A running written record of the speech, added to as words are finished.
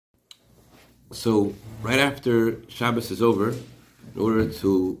So right after Shabbos is over, in order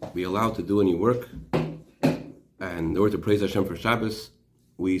to be allowed to do any work, and in order to praise Hashem for Shabbos,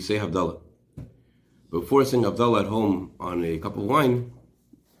 we say Havdala. Before saying Havdala at home on a cup of wine,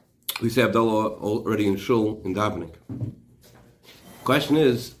 we say Havdala already in shul in davening. Question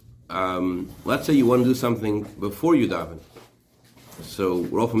is, let's say you want to do something before you daven. So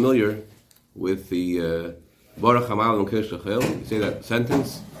we're all familiar with the Baruch Hamal and Kirsh Shachel. You say that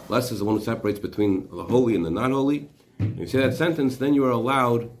sentence. Blessed is the one who separates between the holy and the not holy. If you say that sentence, then you are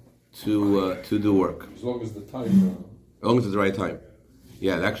allowed to do work. As long as the time. As long as it's the right time.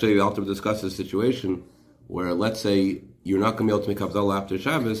 Yeah, actually, the author discusses a situation where, let's say, you're not going to be able to make Havdalah after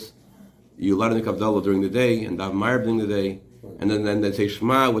Shabbos. You let make Havdalah during the day and Dav Ma'ariv during the day, and then they say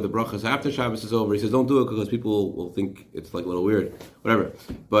Shema with the brachas after Shabbos is over. He says, don't do it because people will think it's like a little weird, whatever.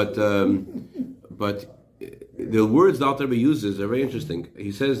 But the words the Alter Rebbe uses are very interesting.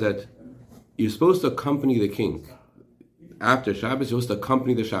 He says that you're supposed to accompany the king. After Shabbos, you're supposed to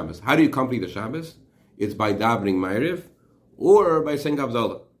accompany the Shabbos. How do you accompany the Shabbos? It's by davening Ma'ariv or by saying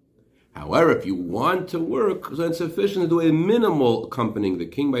Havdalah. However, if you want to work, then it's sufficient to do a minimal accompanying the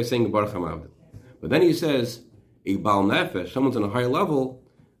king by saying Baruch Hamavdil. But then he says, a Baal Nefesh, someone's on a higher level,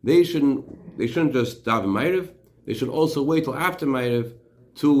 they shouldn't just daven Ma'ariv, they should also wait till after Ma'ariv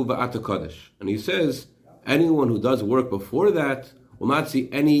to Va'at HaKadosh. And he says, anyone who does work before that will not see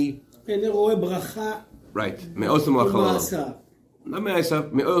any... Right.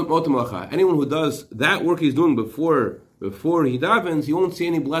 Anyone who does that work he's doing before he davens, he won't see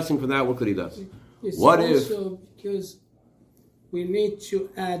any blessing for that work that he does. What if... because we need to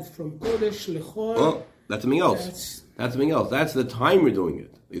add from Kodesh Lechor... Well, that's something else. That's something else. That's the time you're doing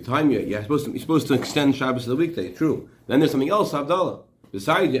it. The time you're supposed to extend Shabbos to the weekday, true. Then there's something else, Havdalah.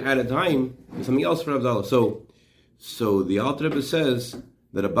 Besides, you add a time, there's something else for Havdalah. So the Alter Rebbe says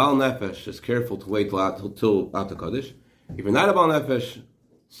that a Baal Nefesh is careful to wait till after Kodesh. If you're not a Baal Nefesh,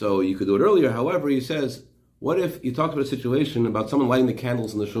 so you could do it earlier. However, he says, what if you talked about a situation about someone lighting the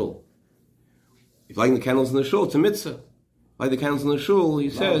candles in the shul? If lighting the candles in the shul, it's a mitzvah. Light the candles in the shul, he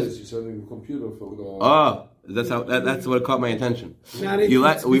says. You're sending the computer for the... That's what caught my attention. We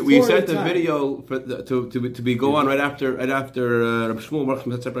sent the video to be go on right after Rabbi Shmuel Baruch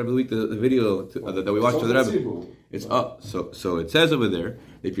every week the video that we watched for the Rebbe. It's up. So it says over there,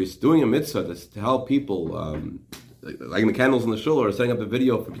 if you're doing a mitzvah that's to help people, lighting the candles in the shul or setting up a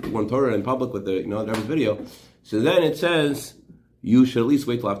video for people who learn Torah in public with the Rebbe's video, so then it says you should at least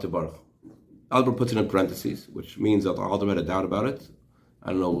wait till after Baruch. Albert puts it in parentheses, which means that the Alter had a doubt about it. I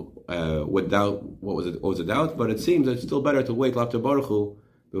don't know what was the doubt, but it seems that it's still better to wait till after Baruch Hu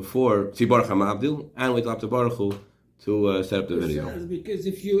before see Baruch HaMavdil and wait till after Baruch Hu to set up the video. Because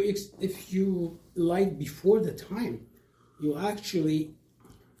if you light before the time, you actually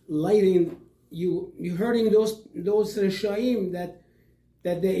lighting you hurting those Reshaim that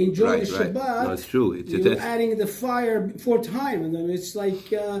they enjoy the Shabbat. No, that's true. You're adding the fire before time, and then it's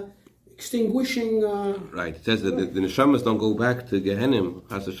like. Extinguishing. Right. It says that the neshamas don't go back to Gehenim.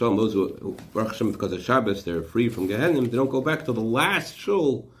 Chas v'shalom. Those who Baruch Hashem, because of Shabbos, they're free from Gehenim. They don't go back till the last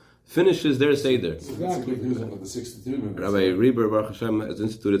shul finishes their seder. Exactly. The 63 minutes. Rabbi Reber Baruch Hashem has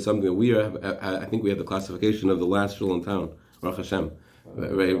instituted something that we have. I think we have the classification of the last shul in town. Baruch Hashem.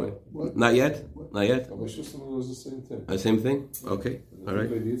 Not yet. My sister was the same thing. The same thing. Okay. All right.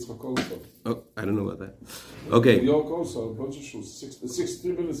 Oh, I don't know about that. The Okay. York also, a bunch of shoes.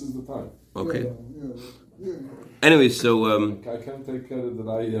 63 minutes is the time. Okay. Anyway, so I can't take credit that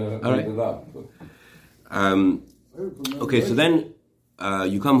I all right. made it up. Okay, so then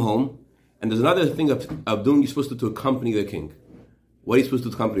you come home, and there's another thing of doing. You're supposed to accompany the king. What are you supposed to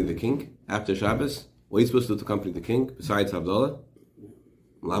accompany the king after Shabbos? What are you supposed to accompany the king besides Havdalah?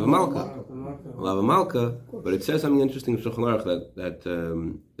 Lava Malka, but it says something interesting in Shulchan Aruch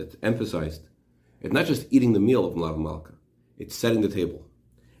that's emphasized. It's not just eating the meal of Lava Malka; it's setting the table.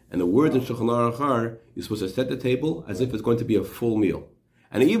 And the words in Shulchan Aruch are you're supposed to set the table as if it's going to be a full meal.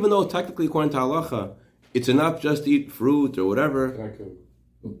 And even though technically, according to halacha, it's enough just to eat fruit or whatever,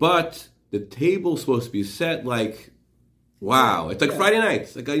 but the table's supposed to be set like, wow, it's like Friday night.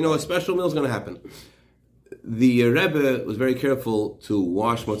 It's like a special meal is going to happen. The Rebbe was very careful to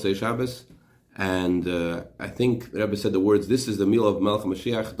wash Motzei Shabbos, and I think the Rebbe said the words, this is the meal of Melech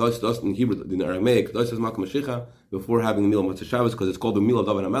HaMashiach, das in Hebrew, in Aramaic, das is Melech HaMashiach, before having the meal of Motzei Shabbos, because it's called the meal of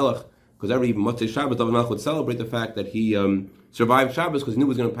David HaMelech, because every Motzei Shabbos, David HaMelech would celebrate the fact that he survived Shabbos, because he knew he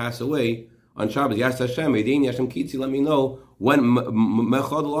was going to pass away on Shabbos. He asked Hashem, Eideni Hashem Kitzi, let me know, when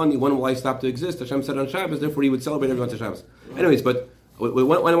will I stop to exist? Hashem said on Shabbos, therefore he would celebrate every Motzei Shabbos. Anyways, but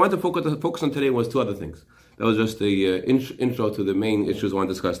what I want to focus on today was two other things. That was just the intro to the main issues I want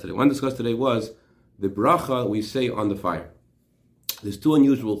to discuss today. What I want to discuss today was the bracha we say on the fire. There's two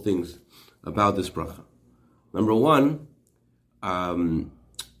unusual things about this bracha. Number one, the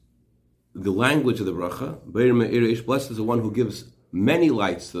language of the bracha. Blessed is the one who gives many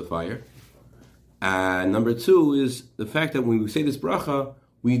lights to the fire. And number two is the fact that when we say this bracha,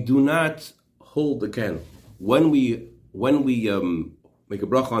 we do not hold the candle. When we make a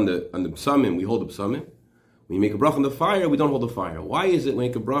bracha on the psamim, we hold the psamim. When you make a bracha on the fire, we don't hold the fire. Why is it when we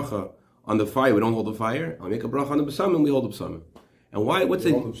make a bracha on the fire, we don't hold the fire? When we make a bracha on the psamim, we hold the psamim. And why? What's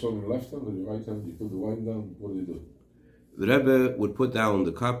it? You hold the psalm in your left hand and your right hand. You put the wine down. What do you do? The Rebbe would put down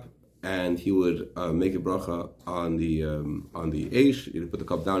the cup and he would make a bracha on the eish. He would put the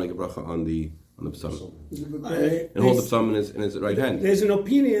cup down, make a bracha on the psamim, and hold the psalm in his right hand. There's an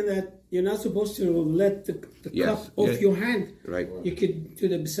opinion that you're not supposed to let the cup off your hand. Right. You could do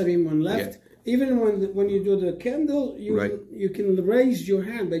the psalm on left. Yeah. Even when you do the candle, you can raise your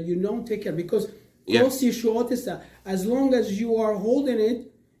hand, but you don't take it because as long as you are holding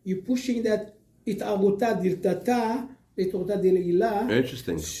it, you're pushing that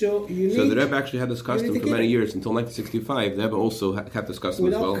Interesting. So the Rebbe actually had this custom for many years until 1965. The Rebbe also kept this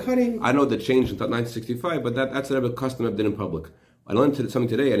custom as well. I know that changed until 1965, but that's the Rebbe custom Rebbe did in public. I learned something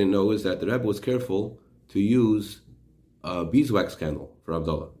today I didn't know is that the Rebbe was careful to use a beeswax candle for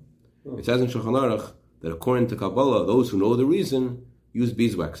Havdala. It says in Shulchan Aruch that according to Kabbalah, those who know the reason use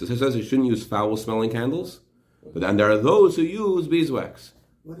beeswax. It says you shouldn't use foul-smelling candles, and there are those who use beeswax.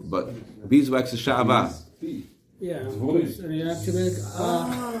 But beeswax is sha'ava. Yeah, of course. And you have to make.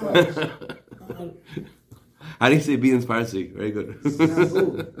 How do you say bee in Farsi? Very good.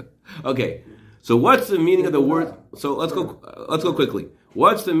 Okay, so what's the meaning of the word? So let's go quickly.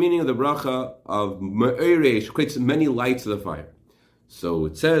 What's the meaning of the bracha of me'eresh, creates many lights of the fire? So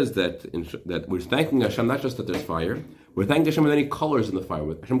it says that we're thanking Hashem not just that there's fire, we're thanking Hashem with many colors in the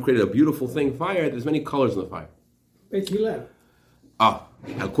fire. Hashem created a beautiful thing, fire. There's many colors in the fire.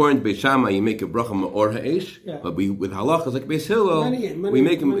 According to Beis Shammai, you make a bracha ma'or ha'esh, but with halachas like Beis Hillel, we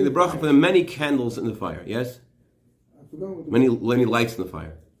make the bracha for the many candles in the fire. Yes, many lights in the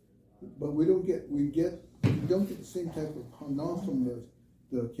fire. But we don't get the same type of hana from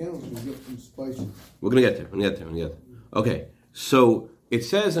the candles we get from spices. We're gonna get there. Okay, so it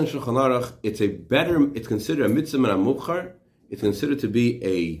says in Shulchan Aruch, it's considered a mitzvah min ha'muchar. It's considered to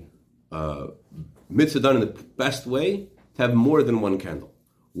be a mitzvah done in the best way to have more than one candle.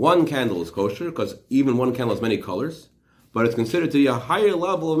 One candle is kosher because even one candle has many colors, but it's considered to be a higher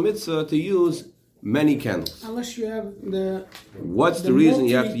level of mitzvah to use many candles. Unless you have What's the reason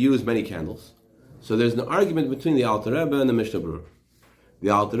you have to use many candles? So there's an argument between the Alter Rebbe and the Mishnah Berurah. The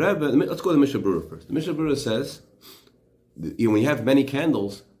Alter Rebbe, let's go to the Mishnah Berurah first. The Mishnah Berurah says, when you have many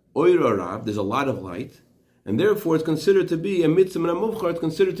candles, oira rav, there's a lot of light, and therefore it's considered to be a mitzvah and a muvchar. It's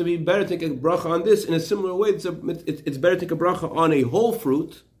considered to be better to take a bracha on this in a similar way. It's better to take a bracha on a whole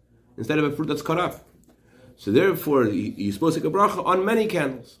fruit instead of a fruit that's cut off. So therefore, you're supposed to take a bracha on many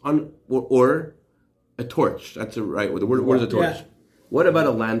candles, or a torch. That's right. The word is a torch. Yeah. What about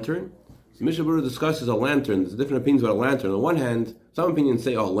a lantern? So Mishnah Berurah discusses a lantern. There's different opinions about a lantern. On the one hand, some opinions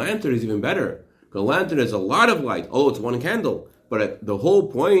say, a lantern is even better. Because a lantern has a lot of light. Although it's one candle. But the whole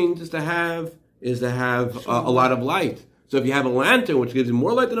point is to have a lot of light. So if you have a lantern which gives you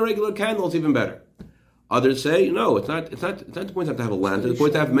more light than a regular candle, it's even better. Others say no, it's not the point to have a lantern. The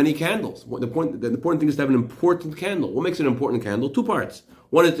point to have many candles. The important thing is to have an important candle. What makes an important candle? Two parts.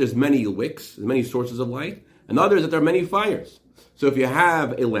 One is there's many wicks, there's many sources of light. Another is that there are many fires. So if you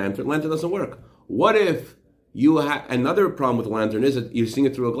have a lantern doesn't work. What if you have another problem with the lantern is that you're seeing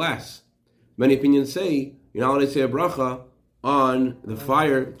it through a glass? Many opinions say you're not allowed to say a bracha on the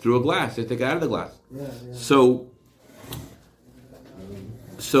fire through a glass. You take it out of the glass. Yeah. So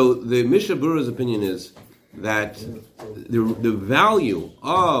the Mishnah Berurah's opinion is that the value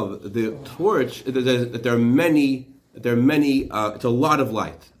of the torch is that there are many. It's a lot of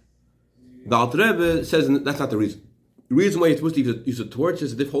light. The Alter Rebbe says that's not the reason. The reason why you're supposed to use a torch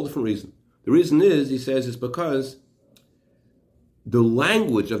is a whole different reason. The reason is, he says, is because the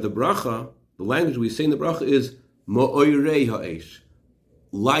language of the bracha, the language we say in the bracha is ma'oirei ha'esh,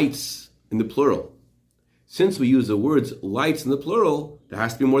 lights in the plural. Since we use the words lights in the plural, there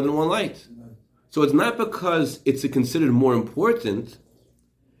has to be more than one light. So it's not because it's considered more important,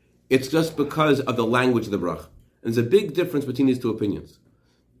 it's just because of the language of the bracha. And there's a big difference between these two opinions.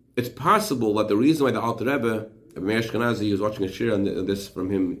 It's possible that the reason why the Alter Rebbe, Meir Ashkenazi, was watching a shir on this from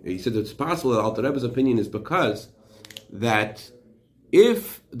him, he said it's possible that the Alter Rebbe's opinion is because that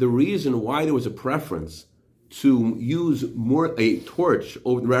if the reason why there was a preference to use more a torch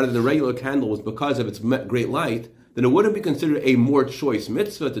rather than a regular candle was because of its great light, then it wouldn't be considered a more choice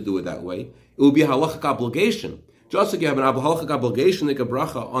mitzvah to do it that way. It would be a halachic obligation. Just like you have an halachic obligation to make a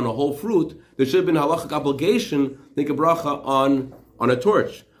bracha on a whole fruit, there should have been a halachic obligation to make a bracha on a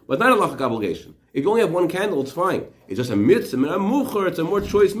torch. But not a halachic obligation. If you only have one candle, it's fine. It's just a mitzvah, it's a more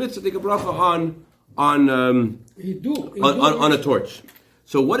choice mitzvah to take a bracha on a torch.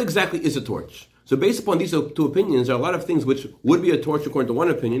 So what exactly is a torch? So based upon these two opinions, there are a lot of things which would be a torch according to one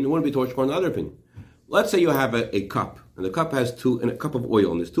opinion, and wouldn't be a torch according to the other opinion. Let's say you have a cup, and the cup has a cup of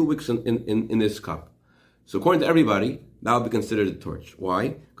oil, and there's 2 wicks in this cup. So according to everybody, that would be considered a torch.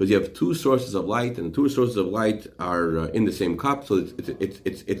 Why? Because you have 2 sources of light, and the 2 sources of light are in the same cup. So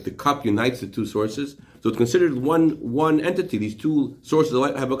it's the cup unites the 2 sources. So it's considered one entity. These 2 sources of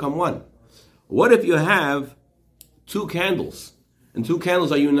light have become one. What if you have 2 candles, and 2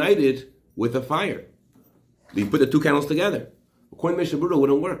 candles are united with a fire? You put the 2 candles together. According to Mishnah Berurah, it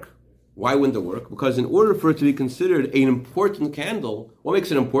wouldn't work. Why wouldn't it work? Because in order for it to be considered an important candle, what makes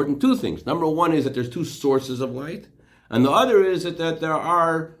it important? 2 things. Number 1 is that there's 2 sources of light, and the other is that there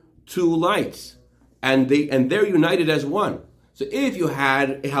are 2 lights, and they're united as one. So if you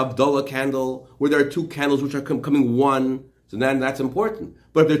had a Havdala candle where there are 2 candles which are becoming one, so then that's important.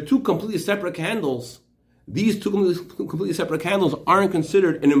 But if they're 2 completely separate candles, these 2 completely separate candles aren't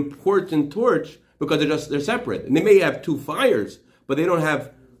considered an important torch because they're separate. And they may have 2 fires, but they don't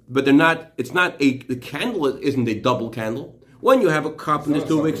have. But they're not. It's not the candle isn't a double candle. When you have a cup and there's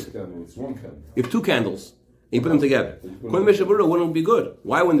 2 wicks, it's one candle. You have 2 candles and you put them together. According to Mishnah Berurah, wouldn't be good.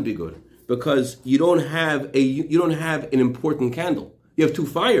 Why wouldn't it be good? Because you don't have an important candle. You have 2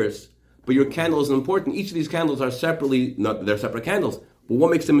 fires, but your candle isn't important. Each of these candles are they're separate candles. But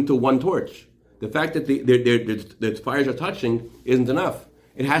what makes them into one torch? The fact that the fires are touching isn't enough.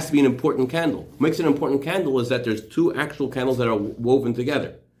 It has to be an important candle. What makes it an important candle is that there's 2 actual candles that are woven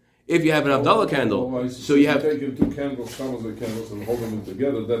together. If you have an Havdala candle, so you have taking 2 candles, candles, and hold them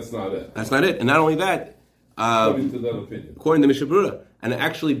together. That's not it. That's not it. And not only that, according to that opinion, according to Mishnah Berurah, and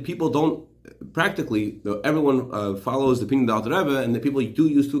actually people don't practically. Everyone follows the opinion of the Alter Rebbe, and the people do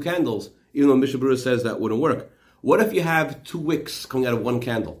use 2 candles, even though Mishnah Berurah says that wouldn't work. What if you have 2 wicks coming out of 1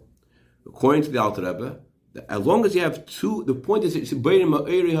 candle? According to the Alter Rebbe, as long as you have 2, the point is the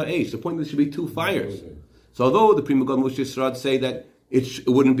point is there should be 2 fires. So although the Pri Megadim Moshe Yisrael say that it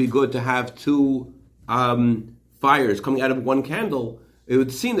wouldn't be good to have 2 fires coming out of 1 candle, it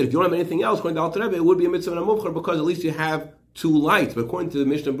would seem that if you don't have anything else, according to Alter Rebbe, it would be a mitzvah and a muvchar because at least you have 2 lights. But according to the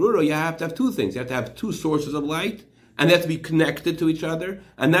Mishnah Berurah, you have to have 2 things. You have to have 2 sources of light, and they have to be connected to each other,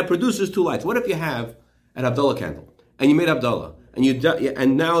 and that produces 2 lights. What if you have an Havdalah candle, and you made Havdalah, and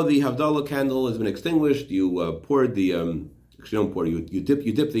now the Havdalah candle has been extinguished, you poured the, actually don't pour, you dip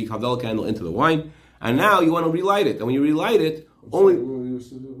the Havdalah candle into the wine, and now you want to relight it. And when you relight it, you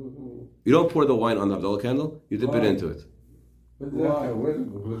don't pour the wine on the Havdalah candle, you dip it into it.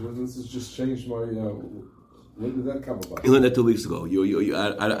 This has just changed my... when did that come about? You learned that 2 weeks ago. I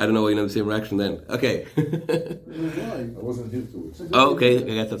don't know why you have the same reaction then. Okay. I wasn't here 2 weeks ago. Oh, okay,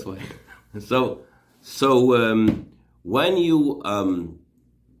 I guess that's why. So when you put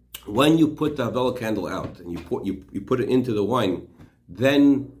the Havdalah candle out and you put it into the wine,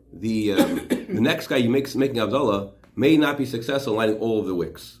 then the next guy making Havdalah may not be successful in lighting all of the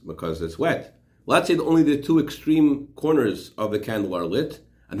wicks because it's wet. Let's say that only the 2 extreme corners of the candle are lit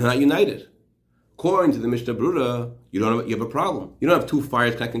and they're not united. According to the Mishnah Berurah, you have a problem. You don't have 2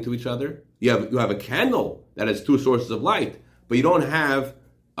 fires connecting to each other. You have a candle that has 2 sources of light, but you don't have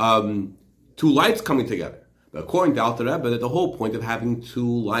 2 lights coming together. But according to Alter Rebbe, that the whole point of having 2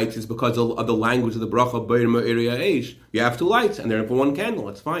 lights is because of the language of the bracha Beir Me'eria Eish. You have 2 lights and they're for 1 candle.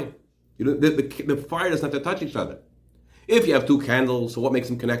 That's fine. The fire doesn't have to touch each other. If you have 2 candles, so what makes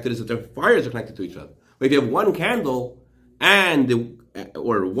them connected is that their fires are connected to each other. But if you have 1 candle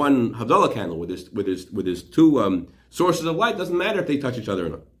or 1 Havdalah candle with his 2 sources of light, doesn't matter if they touch each other or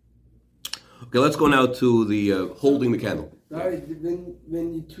not. Okay, let's go now to the holding the candle. Right,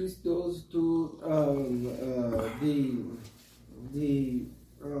 when you twist those 2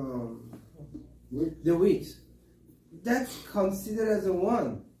 the wicks, that's considered as a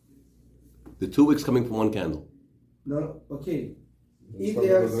 1. The 2 wicks coming from 1 candle. No, okay. If they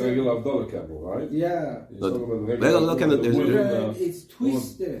are the regular Havdalah candle, right? Yeah. Regular candle, it's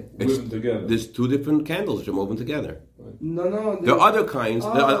twisted. Together. There's 2 different candles which are woven together. No. There are other kinds.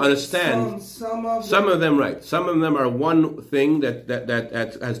 I understand. Some of them, right? Some of them are 1 thing that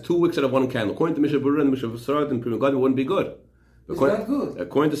has 2 wicks out of 1 candle. According to Mishnah Berurah and Mishnah Yisrael and Pri Megadim, it wouldn't be good. It's not good.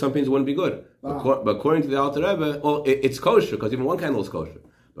 According to some things, it wouldn't be good. But according to the Alter Rebbe, it's kosher because even 1 candle is kosher.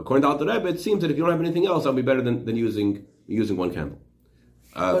 According to Alter Rebbe, it seems that if you don't have anything else, that'll be better than using one candle.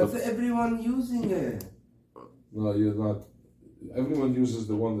 But everyone using it. No, you're not. Everyone uses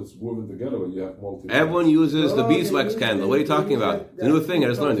the one that's woven together when you have multiple. Everyone uses the No, beeswax they candle. use What are you that- talking they about? use The new thing I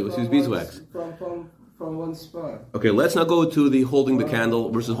just learned. It was use beeswax. From one spot. Okay, let's now go to the holding the candle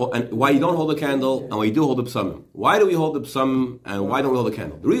versus and why you don't hold the candle and why you do hold the psalm. Why do we hold the psalm and why don't we hold the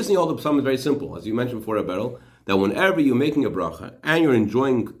candle? The reason you hold the psalm is very simple, as you mentioned before, Beryl, that whenever you're making a bracha and you're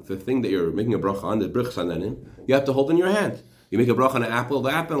enjoying the thing that you're making a bracha on, the brich sananin, you have to hold in your hand. You make a bracha on an apple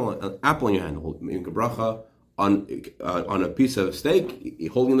in your hand. You make a bracha on a piece of steak,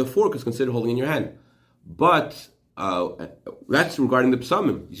 holding the fork is considered holding in your hand. But that's regarding the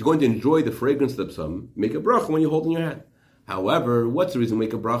psalmim. You're going to enjoy the fragrance of the psalm. Make a bracha when you hold in your hand. However, what's the reason to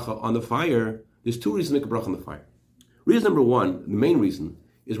make a bracha on the fire? There's two reasons to make a bracha on the fire. Reason number one, the main reason,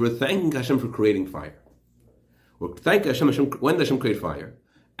 is we're thanking Hashem for creating fire. We're thanking Hashem when Hashem created fire.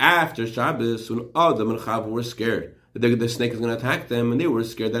 After Shabbos, when Adam and Chava were scared that the snake is going to attack them, and they were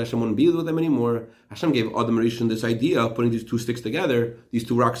scared that Hashem wouldn't be with them anymore, Hashem gave Adam and Rishon this idea of putting these two sticks together, these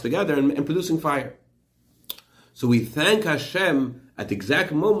two rocks together, and producing fire. So we thank Hashem at the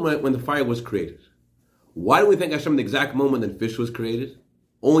exact moment when the fire was created. Why do we thank Hashem at the exact moment that fish was created?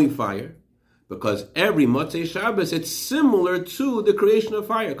 Only fire. Because every Motzei Shabbos, it's similar to the creation of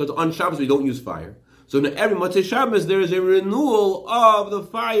fire. Because on Shabbos we don't use fire. So in every Motzei Shabbos there is a renewal of the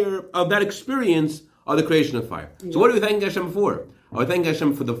fire, of that experience of the creation of fire. So what are we thanking Hashem for? Are we thanking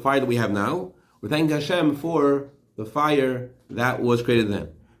Hashem for the fire that we have now? We're thanking Hashem for the fire that was created then.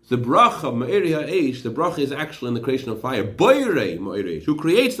 The bracha, Ma'iri Ha'esh, the bracha is actually in the creation of fire. Boirei Ma'iri Ha'esh, who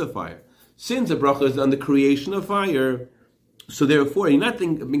creates the fire. Since the bracha is on the creation of fire, so therefore you're not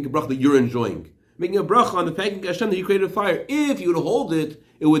making a bracha that you're enjoying. Making a bracha on the thanking Hashem that you created fire. If you would hold it,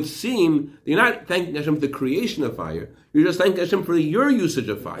 it would seem that you're not thanking Hashem for the creation of fire. You're just thanking Hashem for your usage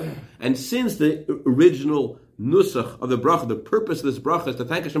of fire. And since the original nusach of the bracha, the purpose of this bracha is to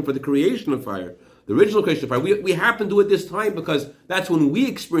thank Hashem for the creation of fire, the original creation of fire, we happen to do it this time because that's when we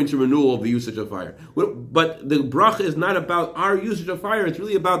experience a renewal of the usage of fire. But the bracha is not about our usage of fire, it's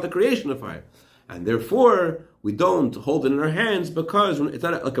really about the creation of fire. And therefore, we don't hold it in our hands because it's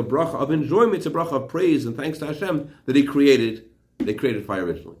not like a bracha of enjoyment, it's a bracha of praise and thanks to Hashem that He created fire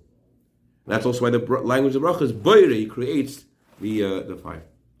originally. And that's also why the language of bracha is boire, He creates the fire.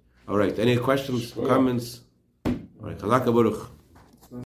 All right, any questions, comments? All right, Chazak Baruch.